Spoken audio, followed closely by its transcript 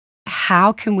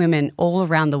how can women all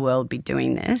around the world be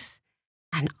doing this?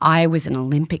 And I was an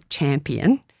Olympic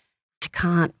champion. I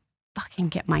can't fucking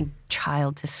get my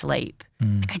child to sleep.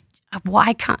 Like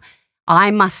why can't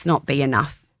I must not be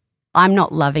enough. I'm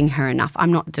not loving her enough.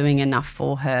 I'm not doing enough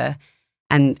for her.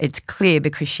 And it's clear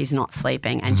because she's not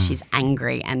sleeping and she's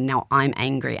angry and now I'm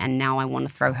angry and now I want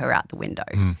to throw her out the window.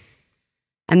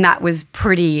 And that was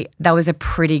a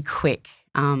pretty quick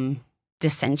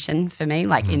dissension for me,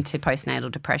 like into postnatal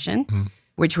depression,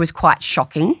 which was quite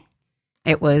shocking.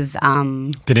 It was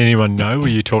Did anyone know? Were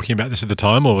you talking about this at the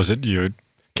time or was it you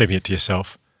keeping it to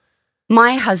yourself?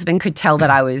 My husband could tell that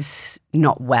I was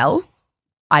not well.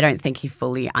 I don't think he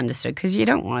fully understood because you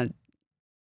don't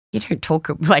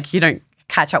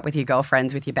catch up with your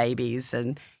girlfriends with your babies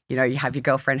and, you know, you have your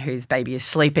girlfriend whose baby is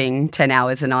sleeping 10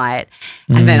 hours a night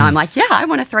and then I'm like, yeah, I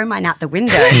want to throw mine out the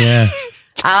window. Yeah.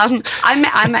 I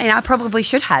mean, I probably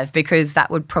should have because that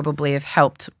would probably have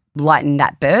helped lighten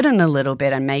that burden a little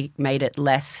bit and made it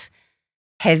less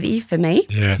heavy for me.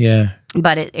 Yeah.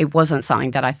 But it wasn't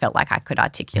something that I felt like I could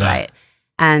articulate. No.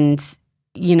 And,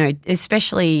 you know,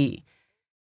 especially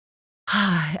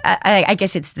I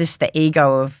guess it's just the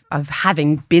ego of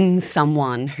having been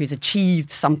someone who's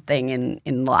achieved something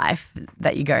in life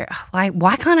that you go,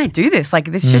 why can't I do this?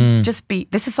 Like this should just be,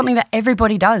 this is something that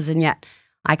everybody does and yet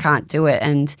I can't do it.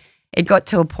 And it got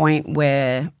to a point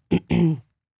where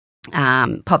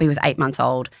Poppy was 8 months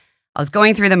old. I was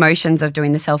going through the motions of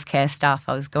doing the self-care stuff.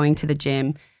 I was going to the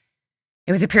gym.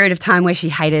 It was a period of time where she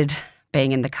hated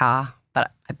being in the car,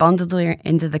 but I bundled her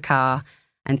into the car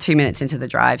and 2 minutes into the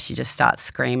drive, she just starts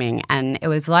screaming. And it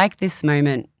was like this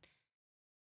moment,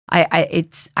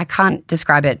 I can't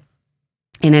describe it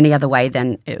in any other way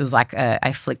than it was like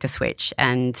I flicked a switch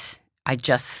and I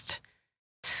just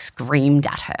screamed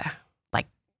at her, like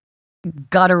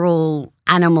guttural,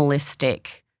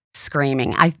 animalistic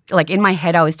screaming. In my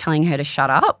head I was telling her to shut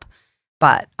up,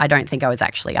 but I don't think I was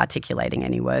actually articulating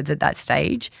any words at that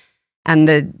stage. And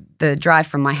the drive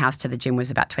from my house to the gym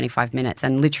was about 25 minutes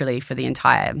and literally for the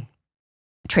entire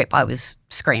trip I was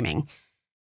screaming.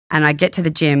 And I get to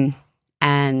the gym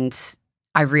and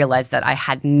I realized that I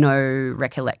had no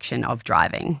recollection of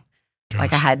driving. Gosh.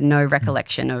 Like I had no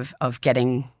recollection of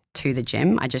getting to the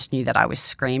gym. I just knew that I was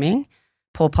screaming.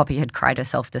 Poor Poppy had cried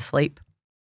herself to sleep.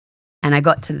 And I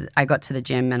got to the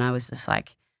gym and I was just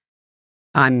like,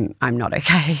 I'm not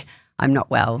okay. I'm not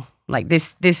well. Like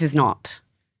this is not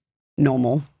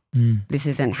normal. This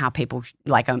isn't how people,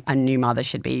 like a new mother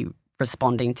should be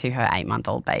responding to her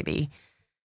 8-month-old baby.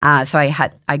 So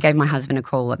I gave my husband a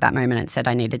call at that moment and said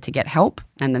I needed to get help.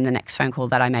 And then the next phone call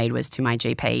that I made was to my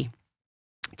GP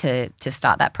to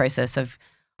start that process of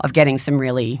getting some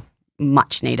really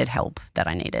much needed help that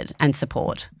I needed and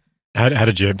support. How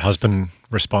did your husband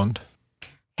respond?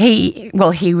 He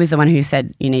was the one who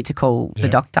said you need to call the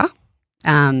doctor.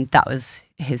 That was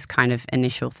his kind of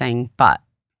initial thing, but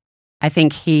I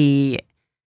think he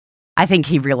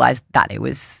realized that it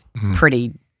was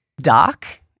pretty dark.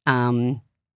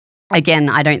 Again,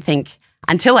 I don't think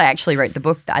until I actually wrote the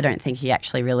book, I don't think he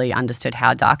actually really understood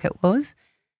how dark it was.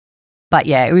 But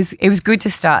yeah, it was good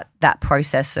to start that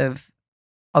process of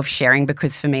sharing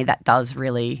because for me that does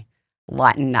really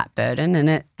lighten that burden and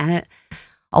it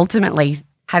ultimately,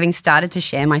 having started to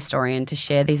share my story and to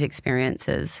share these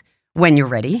experiences when you're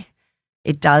ready,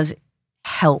 it does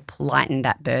help lighten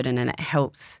that burden and it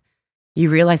helps you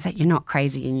realize that you're not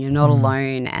crazy and you're not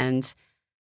alone. And,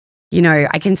 you know,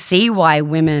 I can see why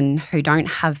women who don't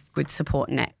have good support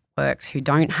networks, who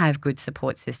don't have good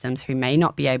support systems, who may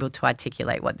not be able to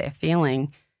articulate what they're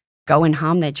feeling, go and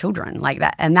harm their children like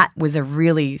that. And that was a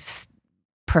really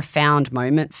profound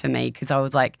moment for me because I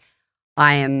was like,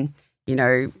 I am, you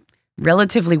know,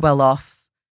 relatively well off.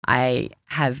 I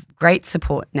have great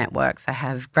support networks. I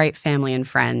have great family and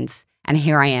friends. And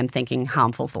here I am thinking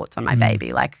harmful thoughts on my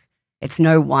baby. Like, it's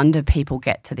no wonder people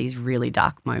get to these really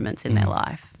dark moments in their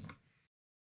life.